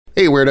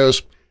Hey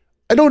Weirdos!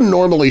 I don't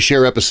normally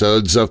share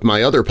episodes of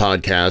my other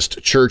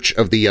podcast, Church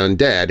of the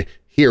Undead,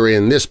 here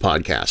in this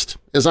podcast,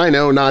 as I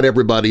know not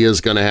everybody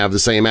is going to have the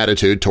same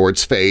attitude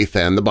towards faith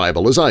and the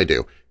Bible as I do,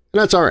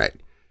 and that's alright.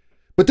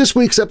 But this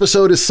week's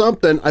episode is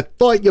something I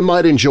thought you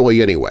might enjoy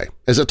anyway,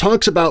 as it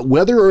talks about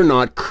whether or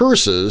not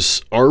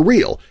curses are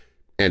real,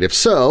 and if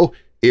so,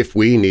 if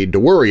we need to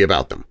worry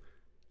about them.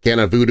 Can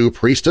a voodoo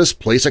priestess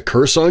place a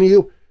curse on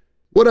you?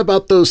 What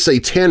about those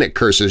satanic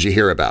curses you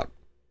hear about?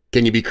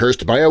 Can you be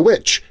cursed by a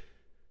witch?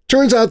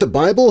 Turns out the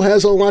Bible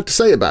has a lot to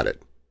say about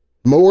it,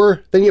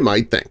 more than you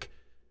might think.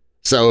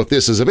 So if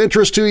this is of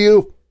interest to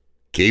you,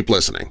 keep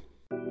listening.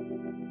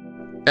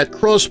 At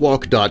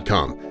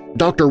crosswalk.com,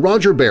 Dr.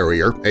 Roger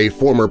Barrier, a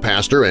former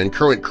pastor and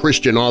current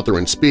Christian author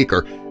and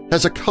speaker,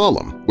 has a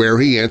column where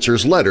he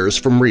answers letters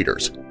from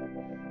readers.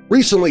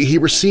 Recently, he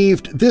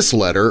received this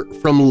letter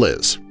from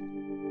Liz.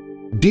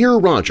 Dear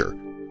Roger,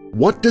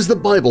 what does the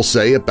Bible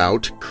say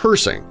about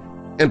cursing?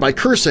 And by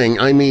cursing,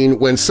 I mean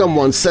when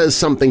someone says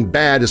something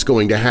bad is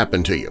going to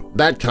happen to you,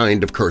 that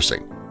kind of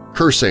cursing.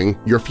 Cursing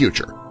your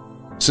future.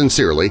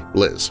 Sincerely,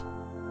 Liz.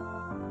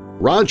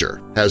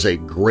 Roger has a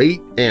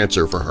great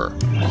answer for her.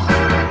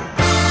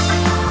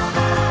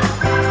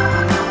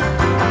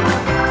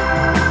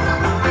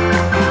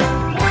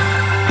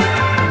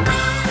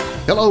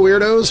 Hello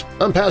Weirdos!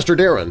 I'm Pastor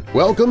Darren.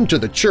 Welcome to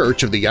the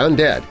Church of the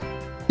Undead.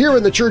 Here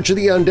in the Church of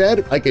the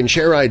Undead, I can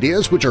share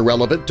ideas which are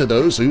relevant to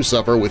those who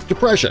suffer with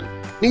depression,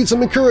 need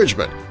some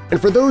encouragement, and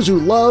for those who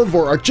love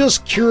or are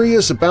just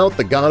curious about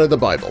the God of the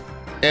Bible.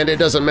 And it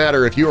doesn't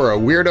matter if you are a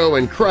weirdo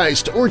in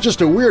Christ or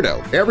just a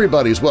weirdo,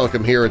 everybody's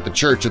welcome here at the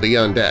Church of the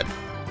Undead.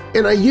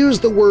 And I use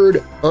the word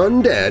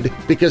undead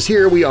because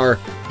here we are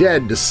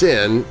dead to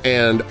sin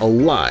and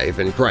alive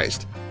in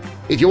Christ.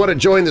 If you want to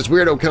join this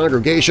weirdo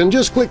congregation,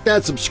 just click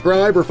that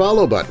subscribe or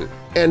follow button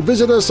and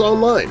visit us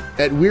online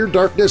at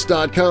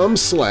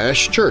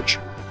weirddarkness.com/church.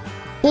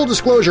 Full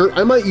disclosure,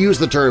 I might use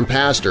the term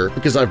pastor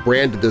because I've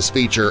branded this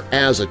feature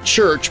as a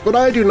church, but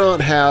I do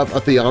not have a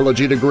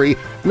theology degree,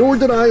 nor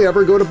did I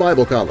ever go to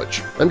Bible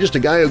college. I'm just a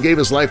guy who gave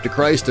his life to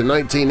Christ in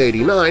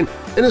 1989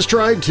 and has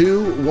tried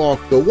to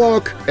walk the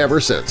walk ever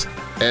since,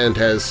 and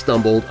has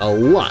stumbled a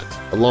lot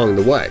along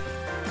the way.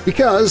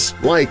 Because,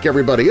 like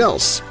everybody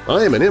else,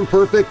 I am an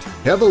imperfect,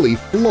 heavily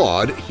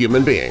flawed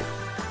human being.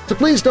 So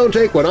please don't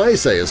take what I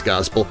say as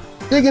gospel.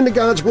 Dig into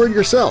God's Word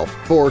yourself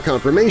for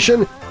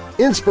confirmation,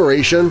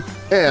 inspiration,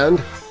 and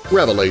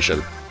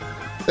revelation.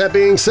 That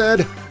being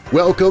said,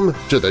 welcome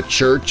to the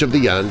Church of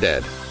the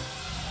Undead.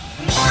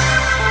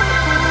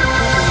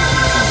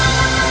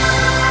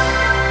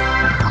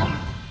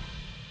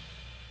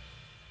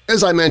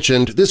 As I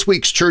mentioned, this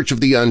week's Church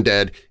of the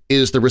Undead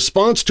is the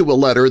response to a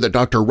letter that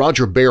Dr.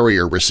 Roger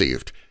Barrier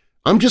received.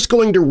 I'm just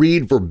going to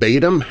read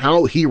verbatim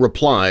how he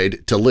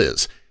replied to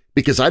Liz,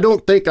 because I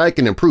don't think I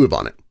can improve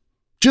on it.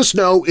 Just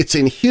know it's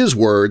in his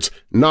words,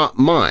 not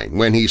mine,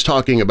 when he's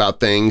talking about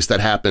things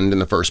that happened in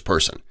the first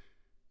person.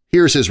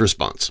 Here's his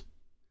response.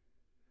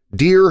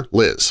 Dear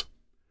Liz,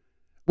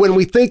 when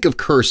we think of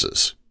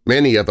curses,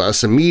 many of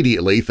us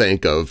immediately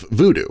think of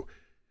voodoo.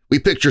 We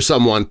picture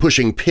someone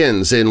pushing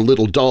pins in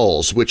little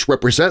dolls which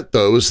represent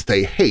those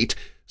they hate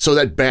so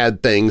that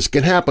bad things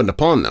can happen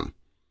upon them.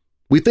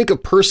 We think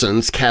of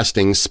persons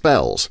casting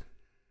spells.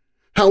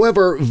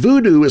 However,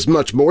 voodoo is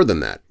much more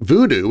than that.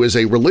 Voodoo is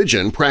a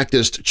religion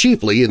practiced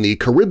chiefly in the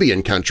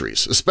Caribbean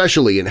countries,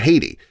 especially in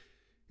Haiti.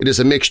 It is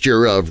a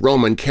mixture of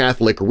Roman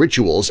Catholic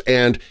rituals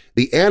and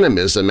the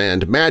animism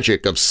and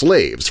magic of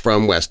slaves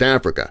from West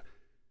Africa.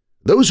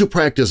 Those who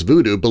practice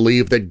voodoo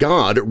believe that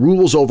God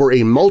rules over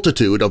a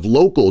multitude of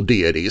local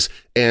deities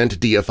and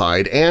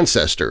deified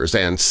ancestors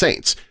and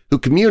saints who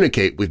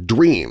communicate with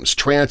dreams,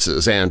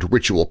 trances, and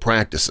ritual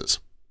practices.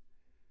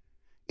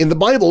 In the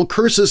Bible,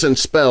 curses and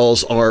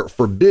spells are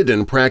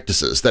forbidden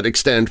practices that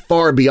extend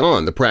far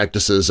beyond the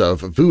practices of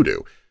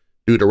voodoo,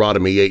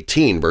 Deuteronomy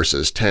 18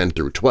 verses 10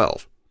 through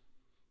 12.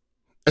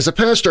 As a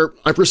pastor,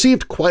 I've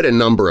received quite a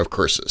number of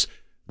curses,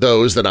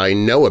 those that I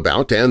know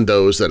about and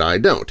those that I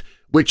don't,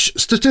 which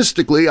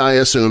statistically I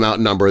assume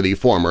outnumber the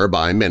former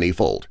by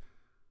many-fold.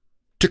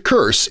 To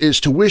curse is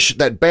to wish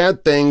that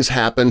bad things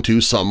happen to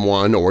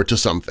someone or to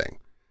something.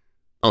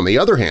 On the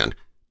other hand,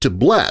 to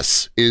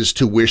bless is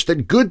to wish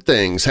that good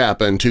things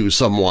happen to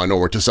someone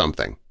or to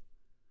something.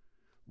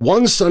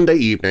 One Sunday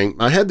evening,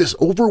 I had this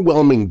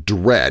overwhelming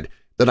dread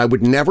that I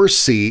would never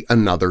see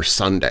another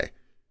Sunday.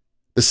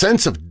 The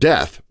sense of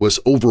death was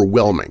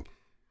overwhelming.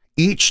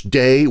 Each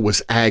day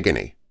was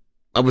agony.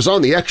 I was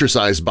on the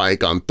exercise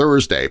bike on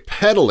Thursday,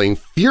 pedaling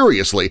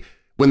furiously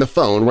when the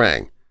phone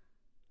rang.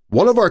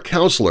 One of our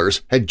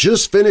counselors had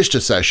just finished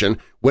a session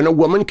when a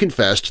woman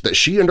confessed that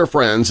she and her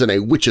friends in a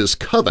witch's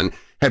coven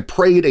had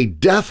prayed a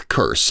death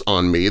curse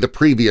on me the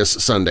previous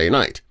Sunday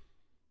night.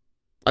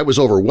 I was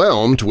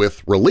overwhelmed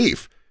with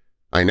relief.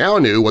 I now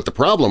knew what the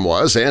problem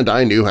was and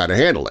I knew how to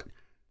handle it.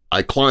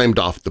 I climbed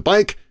off the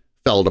bike,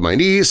 fell to my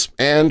knees,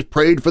 and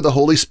prayed for the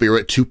Holy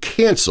Spirit to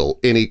cancel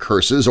any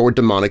curses or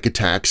demonic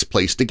attacks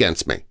placed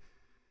against me.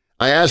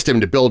 I asked him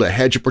to build a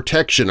hedge of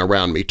protection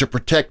around me to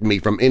protect me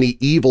from any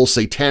evil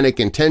satanic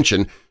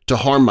intention to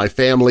harm my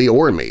family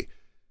or me.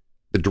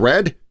 The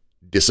dread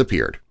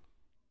disappeared.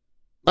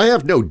 I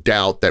have no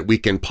doubt that we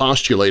can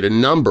postulate a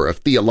number of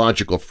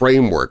theological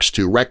frameworks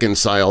to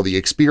reconcile the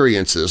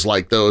experiences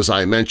like those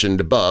I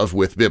mentioned above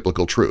with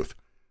biblical truth.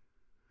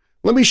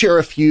 Let me share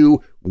a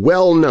few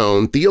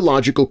well-known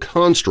theological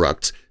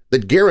constructs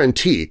that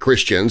guarantee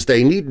Christians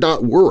they need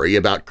not worry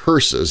about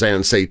curses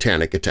and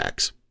satanic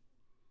attacks.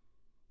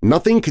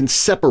 Nothing can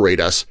separate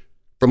us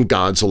from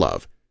God's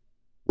love.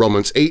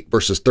 Romans 8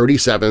 verses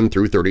 37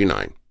 through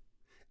 39.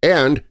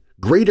 And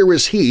greater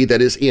is He that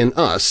is in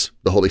us,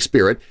 the Holy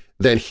Spirit,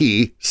 than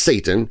he,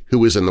 Satan,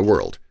 who is in the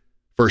world.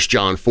 1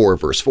 John 4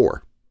 verse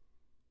 4.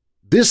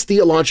 This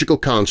theological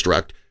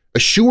construct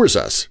assures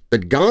us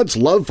that God's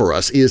love for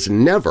us is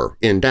never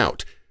in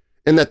doubt,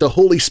 and that the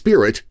Holy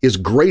Spirit is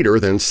greater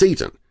than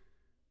Satan.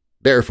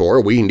 Therefore,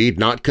 we need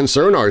not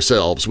concern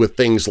ourselves with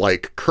things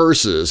like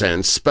curses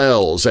and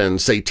spells and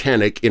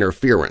satanic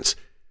interference.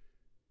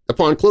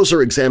 Upon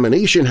closer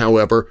examination,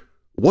 however,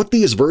 what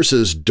these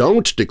verses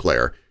don't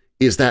declare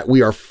is that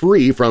we are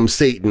free from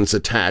Satan's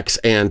attacks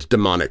and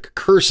demonic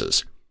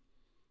curses.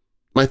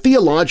 My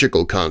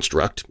theological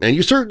construct, and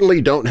you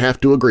certainly don't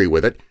have to agree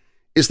with it,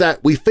 is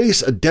that we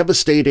face a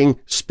devastating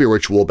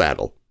spiritual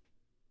battle.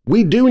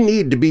 We do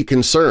need to be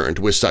concerned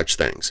with such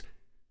things.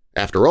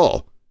 After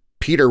all,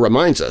 Peter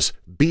reminds us,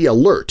 "Be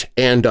alert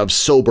and of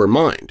sober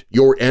mind.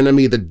 Your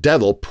enemy the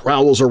devil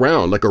prowls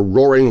around like a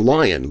roaring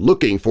lion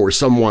looking for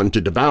someone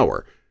to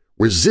devour.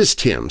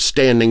 Resist him,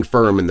 standing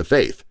firm in the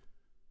faith."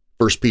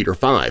 1 Peter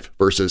 5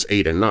 verses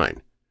 8 and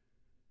 9.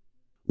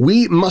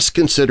 We must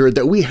consider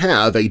that we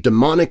have a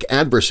demonic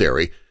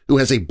adversary who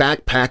has a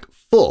backpack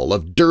full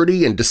of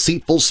dirty and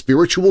deceitful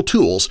spiritual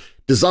tools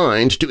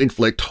designed to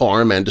inflict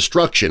harm and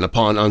destruction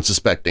upon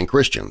unsuspecting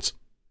Christians.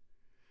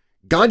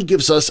 God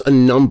gives us a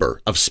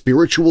number of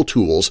spiritual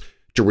tools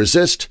to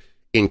resist,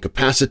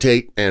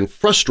 incapacitate, and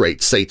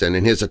frustrate Satan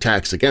in his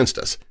attacks against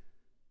us.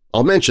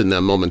 I'll mention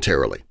them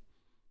momentarily.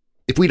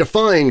 If we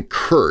define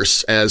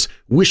curse as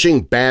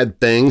wishing bad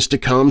things to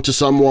come to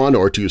someone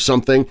or to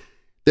something,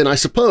 then I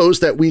suppose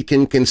that we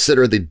can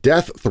consider the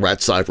death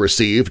threats I've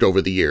received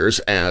over the years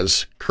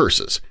as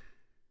curses.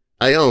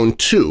 I own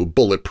 2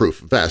 bulletproof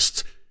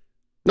vests.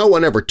 No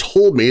one ever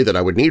told me that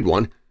I would need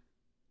one.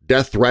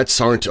 Death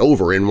threats aren't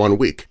over in 1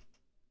 week.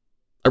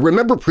 I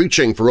remember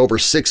preaching for over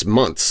 6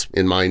 months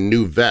in my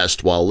new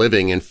vest while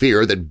living in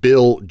fear that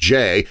Bill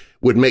J.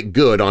 would make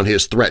good on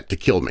his threat to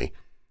kill me.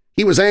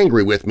 He was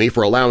angry with me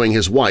for allowing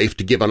his wife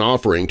to give an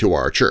offering to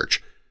our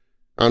church.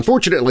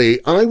 Unfortunately,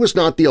 I was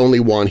not the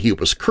only one he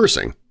was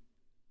cursing.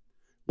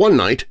 One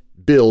night,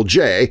 Bill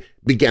J.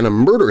 began a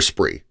murder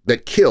spree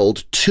that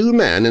killed 2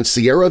 men in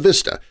Sierra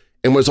Vista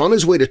and was on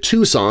his way to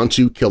Tucson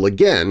to kill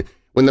again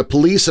when the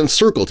police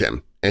encircled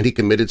him and he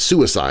committed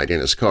suicide in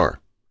his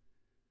car.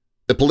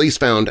 The police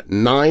found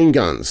 9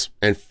 guns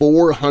and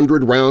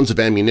 400 rounds of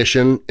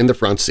ammunition in the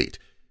front seat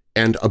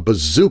and a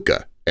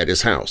bazooka at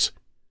his house.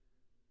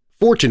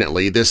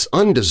 Fortunately, this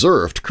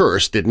undeserved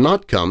curse did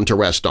not come to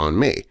rest on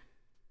me.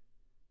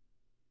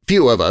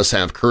 Few of us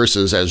have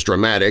curses as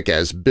dramatic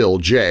as Bill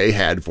J.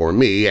 had for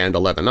me and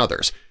 11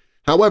 others.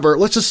 However,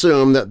 let's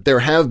assume that there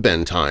have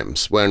been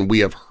times when we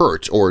have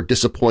hurt or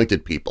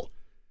disappointed people.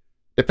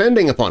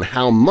 Depending upon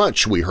how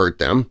much we hurt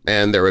them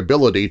and their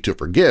ability to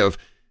forgive,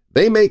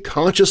 they may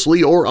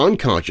consciously or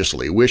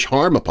unconsciously wish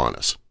harm upon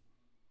us.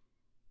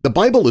 The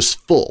Bible is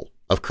full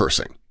of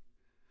cursing.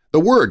 The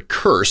word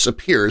curse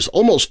appears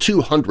almost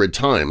 200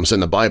 times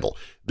in the Bible,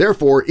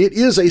 therefore it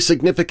is a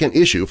significant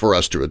issue for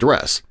us to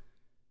address.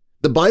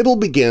 The Bible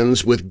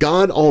begins with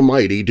God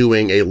Almighty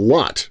doing a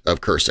lot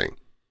of cursing.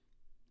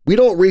 We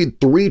don't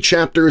read 3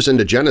 chapters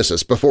into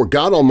Genesis before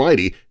God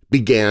Almighty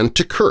began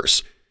to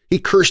curse. He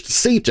cursed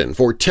Satan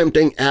for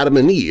tempting Adam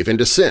and Eve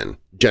into sin,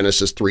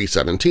 Genesis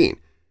 3:17.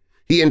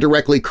 He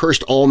indirectly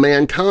cursed all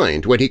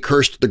mankind when he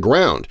cursed the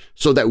ground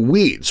so that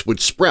weeds would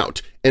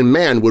sprout and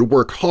man would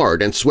work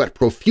hard and sweat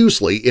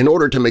profusely in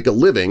order to make a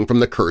living from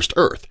the cursed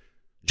earth,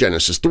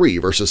 Genesis 3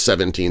 verses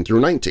 17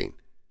 through 19.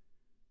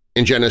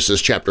 In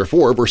Genesis chapter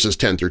 4 verses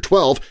 10 through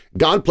 12,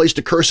 God placed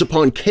a curse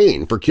upon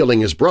Cain for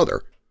killing his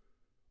brother.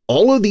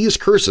 All of these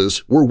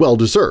curses were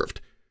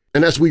well-deserved,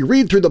 and as we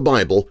read through the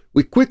Bible,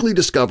 we quickly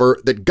discover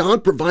that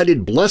God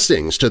provided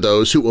blessings to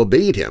those who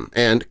obeyed Him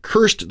and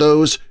cursed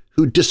those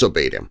who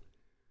disobeyed Him.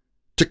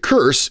 To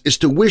curse is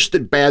to wish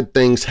that bad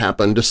things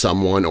happen to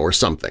someone or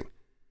something.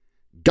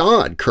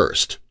 God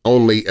cursed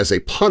only as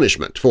a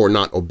punishment for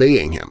not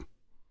obeying Him.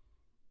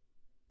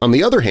 On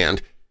the other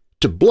hand,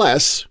 to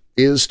bless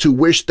is to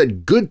wish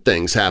that good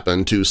things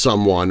happen to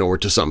someone or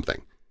to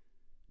something.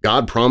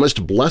 God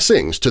promised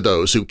blessings to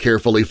those who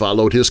carefully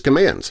followed His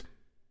commands.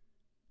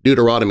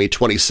 Deuteronomy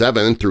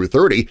 27 through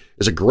 30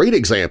 is a great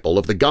example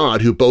of the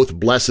God who both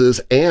blesses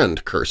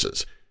and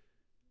curses.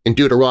 In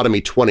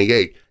Deuteronomy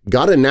 28,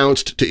 God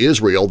announced to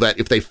Israel that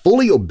if they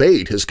fully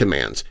obeyed His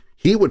commands,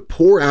 He would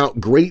pour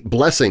out great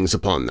blessings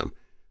upon them.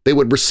 They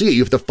would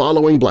receive the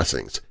following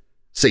blessings: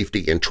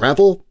 safety in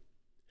travel,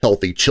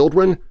 healthy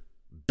children,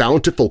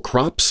 bountiful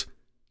crops,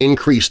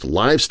 increased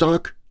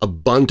livestock,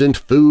 abundant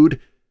food,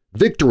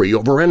 victory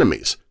over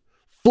enemies,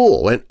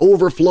 full and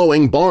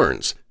overflowing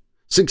barns,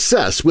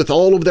 success with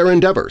all of their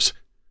endeavors,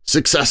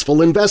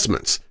 successful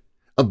investments,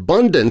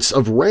 abundance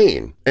of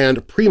rain,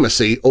 and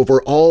primacy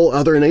over all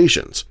other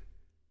nations.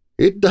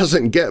 It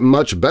doesn't get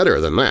much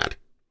better than that.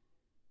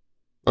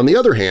 On the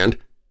other hand,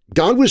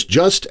 God was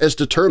just as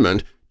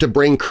determined to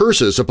bring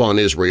curses upon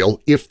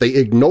Israel if they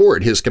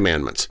ignored His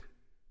commandments.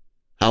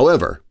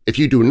 However, if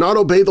you do not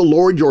obey the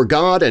Lord your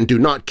God and do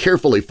not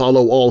carefully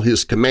follow all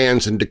His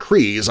commands and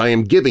decrees I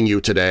am giving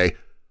you today,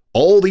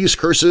 all these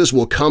curses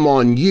will come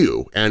on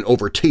you and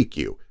overtake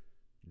you.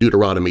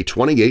 Deuteronomy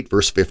 28,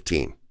 verse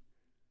 15.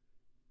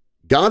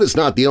 God is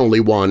not the only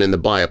one in the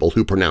Bible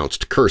who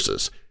pronounced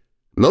curses.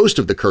 Most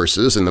of the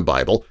curses in the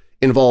Bible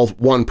involve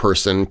one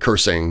person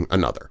cursing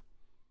another.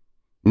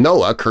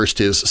 Noah cursed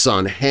his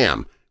son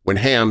Ham when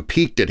Ham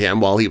peeked at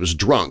him while he was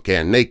drunk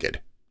and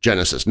naked.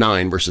 Genesis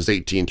 9, verses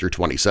 18 through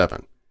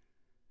 27.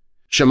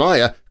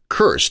 Shemaiah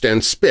cursed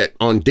and spit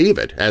on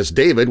David as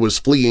David was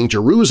fleeing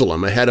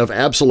Jerusalem ahead of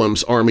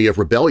Absalom's army of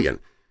rebellion.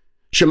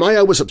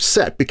 Shemaiah was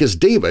upset because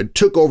David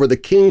took over the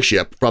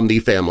kingship from the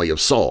family of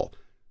Saul.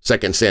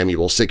 2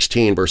 Samuel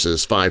 16,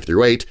 verses 5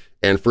 through 8,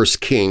 and 1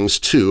 Kings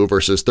 2,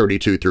 verses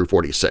 32 through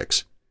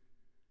 46.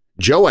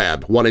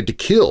 Joab wanted to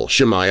kill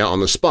Shemaiah on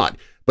the spot,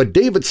 but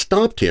David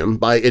stopped him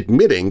by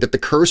admitting that the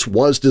curse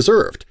was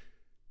deserved.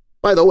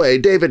 By the way,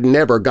 David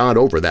never got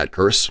over that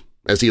curse.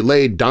 As he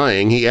lay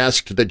dying, he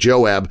asked that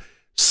Joab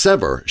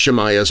sever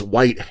Shemaiah's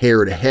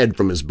white-haired head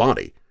from his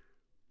body.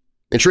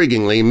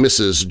 Intriguingly,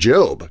 Mrs.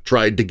 Job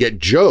tried to get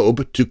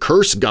Job to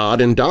curse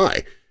God and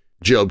die,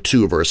 Job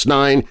 2 verse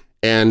 9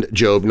 and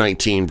Job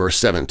 19 verse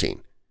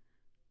 17.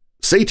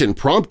 Satan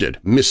prompted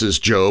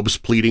Mrs. Job's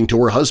pleading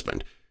to her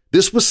husband.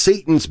 This was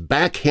Satan's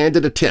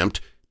backhanded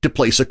attempt to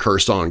place a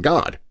curse on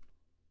God.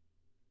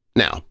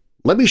 Now,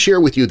 let me share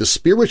with you the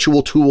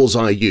spiritual tools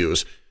I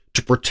use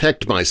to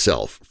protect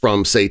myself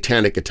from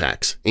satanic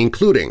attacks,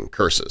 including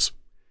curses.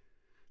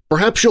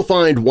 Perhaps you'll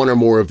find one or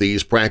more of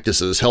these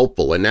practices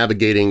helpful in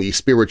navigating the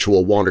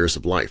spiritual waters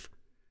of life.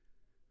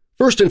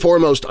 First and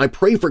foremost, I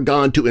pray for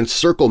God to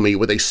encircle me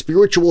with a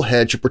spiritual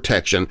hedge of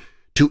protection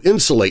to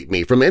insulate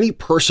me from any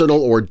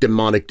personal or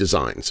demonic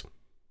designs.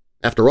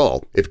 After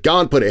all, if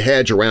God put a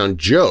hedge around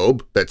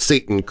Job that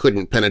Satan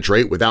couldn't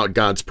penetrate without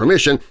God's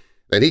permission,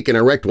 then He can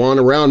erect one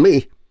around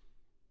me.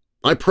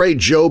 I pray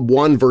Job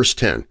 1 verse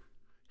 10,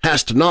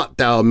 "Hast not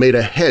thou made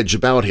a hedge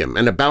about him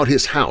and about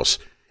his house,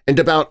 and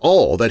about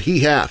all that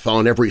he hath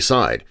on every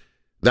side?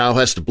 Thou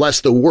hast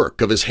blessed the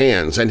work of his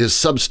hands, and his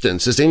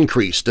substance is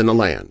increased in the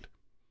land."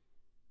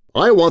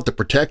 I want the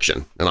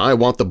protection, and I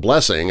want the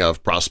blessing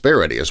of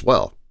prosperity as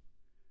well.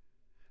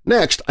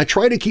 Next, I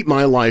try to keep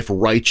my life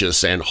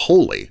righteous and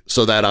holy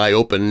so that I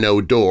open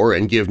no door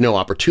and give no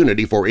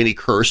opportunity for any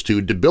curse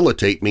to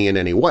debilitate me in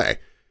any way.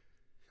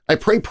 I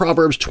pray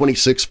Proverbs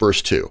 26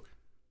 verse 2,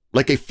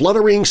 "Like a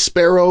fluttering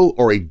sparrow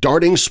or a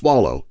darting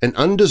swallow, an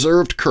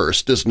undeserved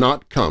curse does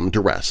not come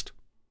to rest."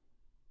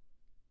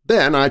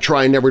 Then I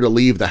try never to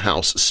leave the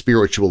house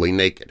spiritually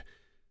naked.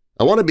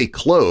 I want to be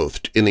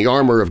clothed in the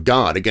armor of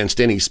God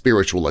against any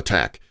spiritual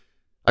attack.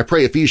 I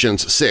pray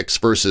Ephesians 6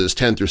 verses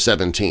 10 through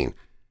 17,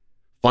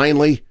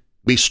 "Finally,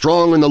 be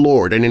strong in the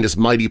Lord and in His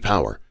mighty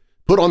power.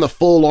 Put on the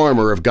full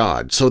armor of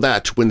God so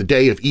that, when the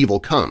day of evil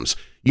comes,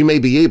 you may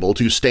be able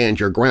to stand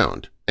your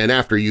ground, and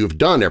after you've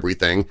done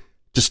everything,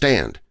 to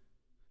stand.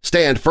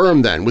 Stand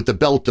firm then with the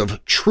belt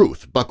of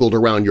truth buckled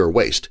around your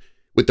waist,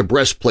 with the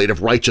breastplate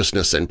of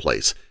righteousness in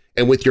place,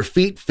 and with your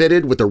feet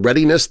fitted with the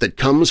readiness that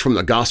comes from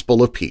the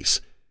gospel of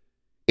peace.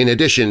 In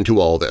addition to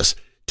all this,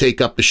 take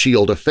up the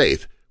shield of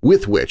faith,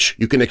 with which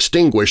you can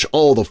extinguish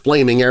all the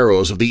flaming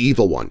arrows of the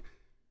evil one.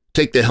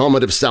 Take the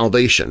helmet of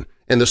salvation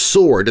and the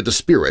sword of the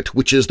Spirit,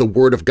 which is the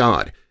Word of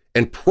God,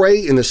 and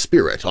pray in the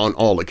Spirit on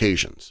all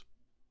occasions."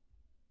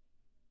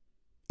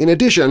 In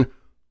addition,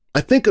 I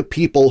think of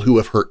people who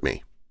have hurt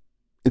me.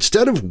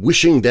 Instead of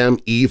wishing them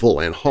evil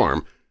and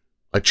harm,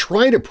 I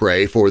try to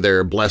pray for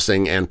their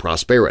blessing and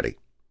prosperity.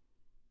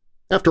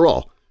 After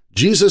all,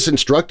 Jesus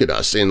instructed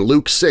us in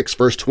Luke 6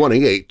 verse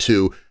 28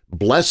 to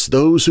 "bless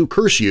those who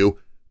curse you,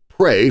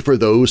 pray for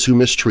those who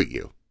mistreat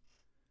you."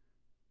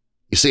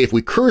 You see, if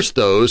we curse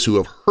those who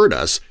have hurt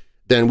us,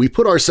 then we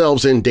put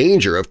ourselves in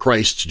danger of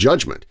Christ's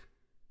judgment.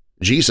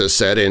 Jesus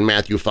said in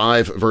Matthew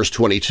 5 verse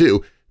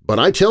 22, "But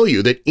I tell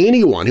you that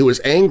anyone who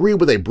is angry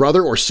with a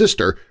brother or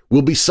sister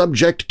will be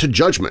subject to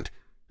judgment.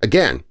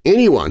 Again,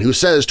 anyone who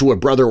says to a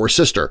brother or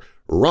sister,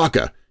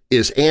 'Raka,'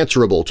 is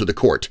answerable to the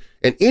court,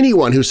 and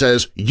anyone who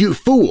says, 'You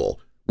fool,'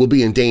 will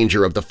be in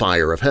danger of the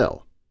fire of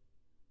hell."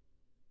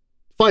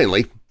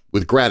 Finally,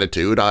 with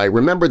gratitude, I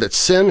remember that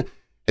sin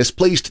has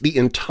placed the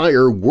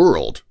entire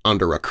world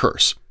under a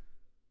curse.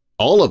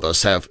 All of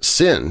us have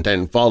sinned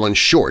and fallen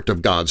short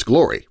of God's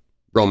glory.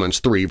 Romans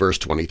 3 verse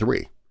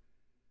 23.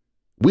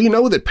 We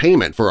know that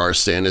payment for our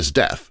sin is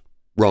death.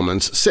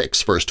 Romans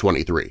 6 verse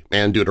 23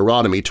 and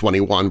Deuteronomy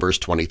 21 verse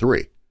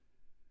 23.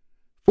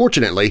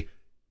 Fortunately,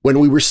 When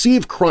we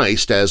receive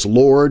Christ as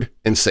Lord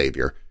and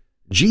Savior,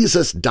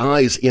 Jesus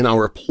dies in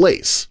our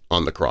place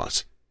on the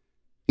cross.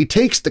 He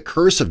takes the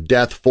curse of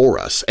death for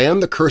us,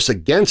 and the curse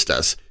against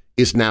us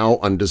is now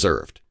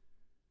undeserved.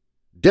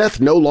 Death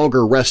no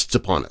longer rests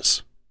upon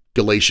us.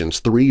 Galatians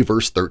 3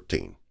 verse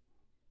 13.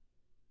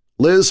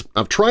 Liz,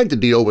 I've tried to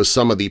deal with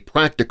some of the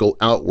practical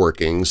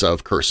outworkings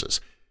of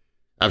curses.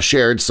 I've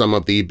shared some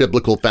of the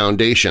biblical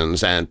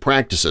foundations and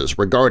practices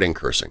regarding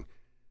cursing.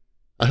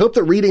 I hope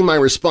that reading my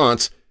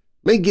response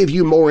may give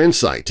you more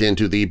insight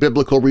into the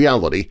biblical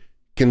reality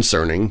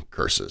concerning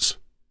curses.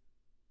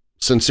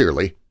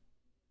 Sincerely,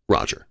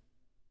 Roger.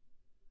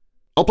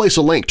 I'll place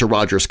a link to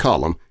Roger's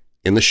column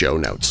in the show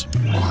notes.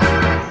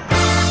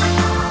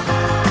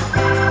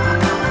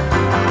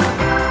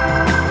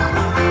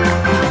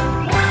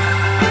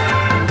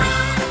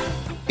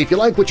 If you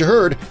like what you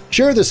heard,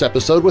 share this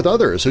episode with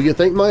others who you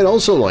think might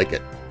also like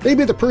it.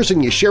 Maybe the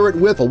person you share it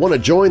with will want to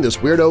join this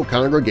weirdo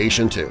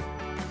congregation too.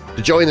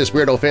 To join this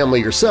weirdo family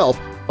yourself,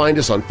 find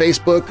us on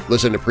Facebook,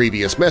 listen to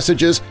previous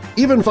messages,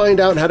 even find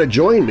out how to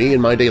join me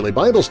in my daily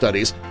Bible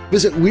studies,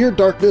 visit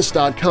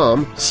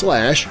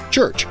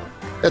WeirdDarkness.com/church.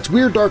 That's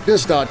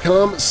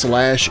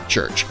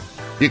WeirdDarkness.com/church.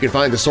 You can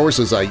find the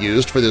sources I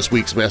used for this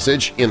week's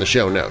message in the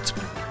show notes.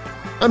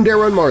 I'm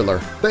Darren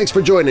Marlar. Thanks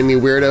for joining me,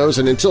 Weirdos,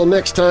 and until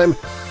next time,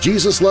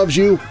 Jesus loves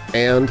you,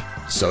 and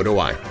so do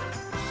I.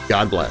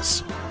 God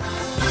bless.